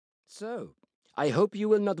so. I hope you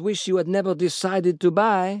will not wish you had never decided to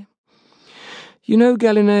buy." "You know,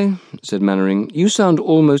 Galinet," said Mannering, "you sound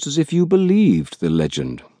almost as if you believed the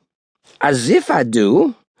legend." "As if I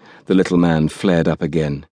do?" The little man flared up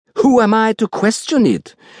again. "Who am I to question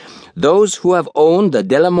it? Those who have owned the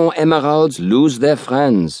Delamont emeralds lose their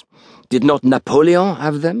friends. Did not Napoleon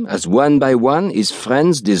have them, as one by one his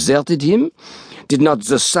friends deserted him? Did not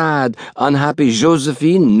the sad, unhappy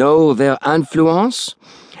Josephine know their influence?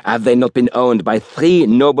 Have they not been owned by 3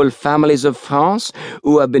 noble families of France,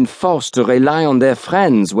 who have been forced to rely on their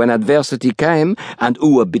friends when adversity came, and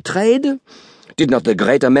who were betrayed? Did not the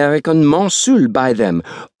great American Monsul buy them,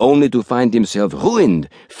 only to find himself ruined,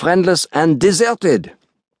 friendless, and deserted?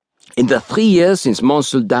 In the 3 years since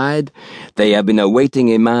Monsul died, they have been awaiting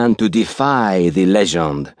a man to defy the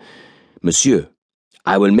legend. Monsieur,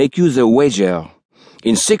 I will make you the wager.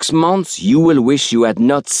 In 6 months you will wish you had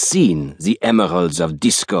not seen the Emeralds of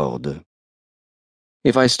Discord."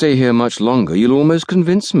 "If I stay here much longer, you'll almost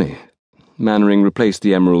convince me." Mannering replaced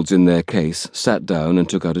the emeralds in their case, sat down and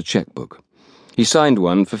took out a checkbook. He signed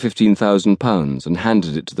one for £15,000 and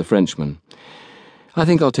handed it to the Frenchman. "I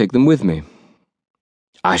think I'll take them with me."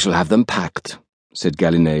 "I shall have them packed," said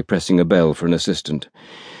Galinet, pressing a bell for an assistant.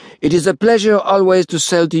 "It is a pleasure always to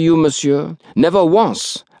sell to you, monsieur. Never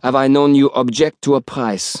once have I known you object to a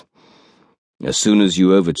price." "As soon as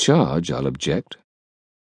you overcharge, I'll object."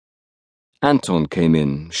 Anton came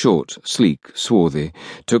in, short, sleek, swarthy,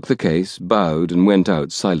 took the case, bowed, and went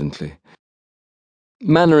out silently.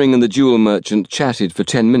 Mannering and the jewel merchant chatted for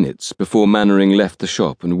 10 minutes before Mannering left the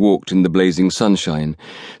shop and walked in the blazing sunshine,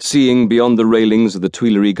 seeing beyond the railings of the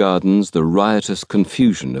Tuileries Gardens the riotous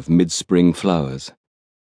confusion of mid-spring flowers.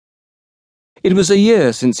 It was a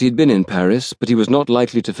year since he had been in Paris, but he was not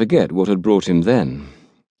likely to forget what had brought him then.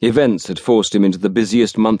 Events had forced him into the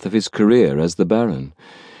busiest month of his career as the Baron.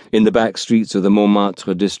 In the back streets of the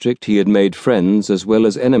Montmartre district he had made friends as well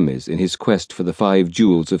as enemies in his quest for the 5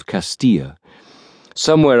 jewels of Castile.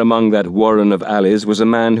 Somewhere among that warren of Alias was a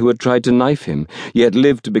man who had tried to knife him, yet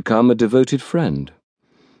lived to become a devoted friend.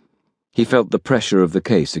 He felt the pressure of the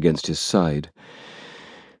case against his side.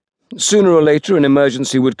 Sooner or later an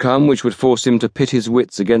emergency would come which would force him to pit his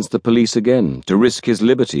wits against the police again, to risk his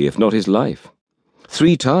liberty if not his life.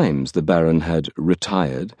 3 times the Baron had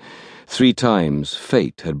retired. 3 times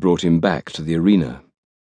fate had brought him back to the arena.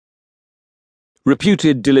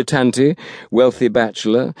 Reputed dilettante, wealthy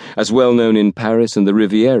bachelor, as well known in Paris and the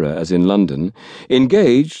Riviera as in London,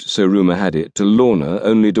 engaged, so rumour had it, to Lorna,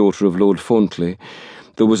 only daughter of Lord Fauntleroy,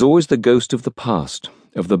 there was always the ghost of the past,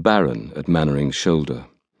 of the Baron at Mannering's shoulder.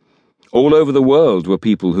 All over the world were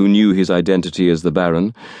people who knew his identity as the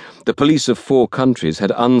Baron. The police of 4 countries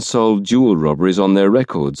had unsolved jewel robberies on their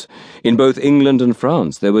records. In both England and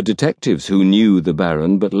France there were detectives who knew the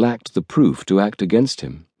Baron but lacked the proof to act against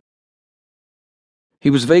him. He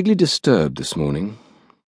was vaguely disturbed this morning.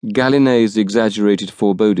 Galinet's exaggerated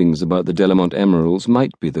forebodings about the Delamont emeralds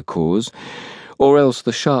might be the cause, or else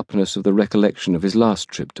the sharpness of the recollection of his last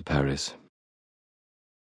trip to Paris.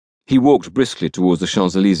 He walked briskly towards the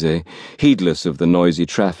Champs-Élysées, heedless of the noisy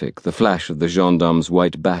traffic, the flash of the gendarme's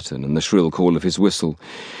white baton and the shrill call of his whistle,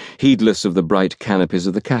 heedless of the bright canopies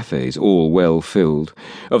of the cafes, all well filled,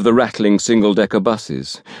 of the rattling single-decker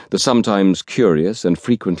buses, the sometimes curious and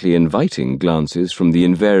frequently inviting glances from the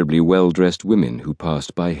invariably well-dressed women who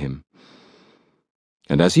passed by him.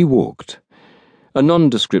 And as he walked, a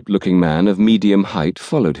nondescript-looking man of medium height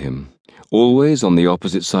followed him, always on the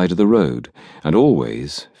opposite side of the road, and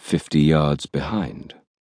always 50 yards behind.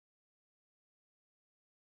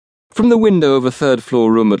 From the window of a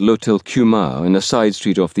 3rd-floor room at l'Hôtel Cumar in a side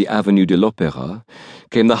street off the Avenue de l'Opéra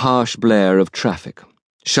came the harsh blare of traffic.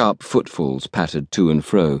 Sharp footfalls pattered to and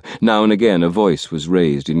fro. Now and again a voice was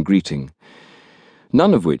raised in greeting,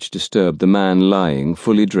 none of which disturbed the man lying,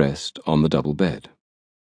 fully dressed, on the double bed.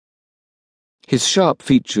 His sharp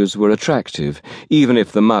features were attractive, even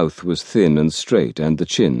if the mouth was thin and straight and the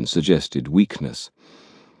chin suggested weakness.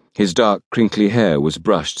 His dark, crinkly hair was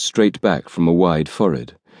brushed straight back from a wide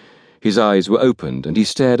forehead. His eyes were opened, and he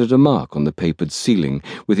stared at a mark on the papered ceiling,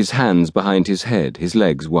 with his hands behind his head, his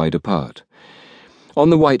legs wide apart. On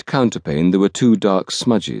the white counterpane there were 2 dark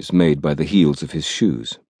smudges made by the heels of his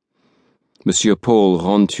shoes. Monsieur Paul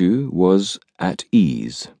Rontu was at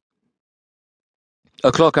ease.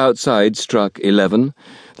 A clock outside struck 11,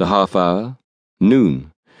 the half-hour,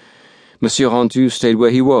 noon. Monsieur Rontu stayed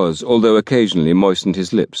where he was, although occasionally moistened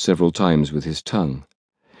his lips several times with his tongue.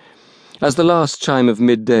 As the last chime of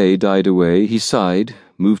midday died away, he sighed,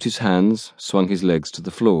 moved his hands, swung his legs to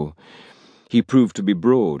the floor. He proved to be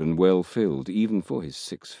broad and well-filled, even for his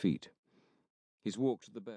 6 feet. His walk to the bed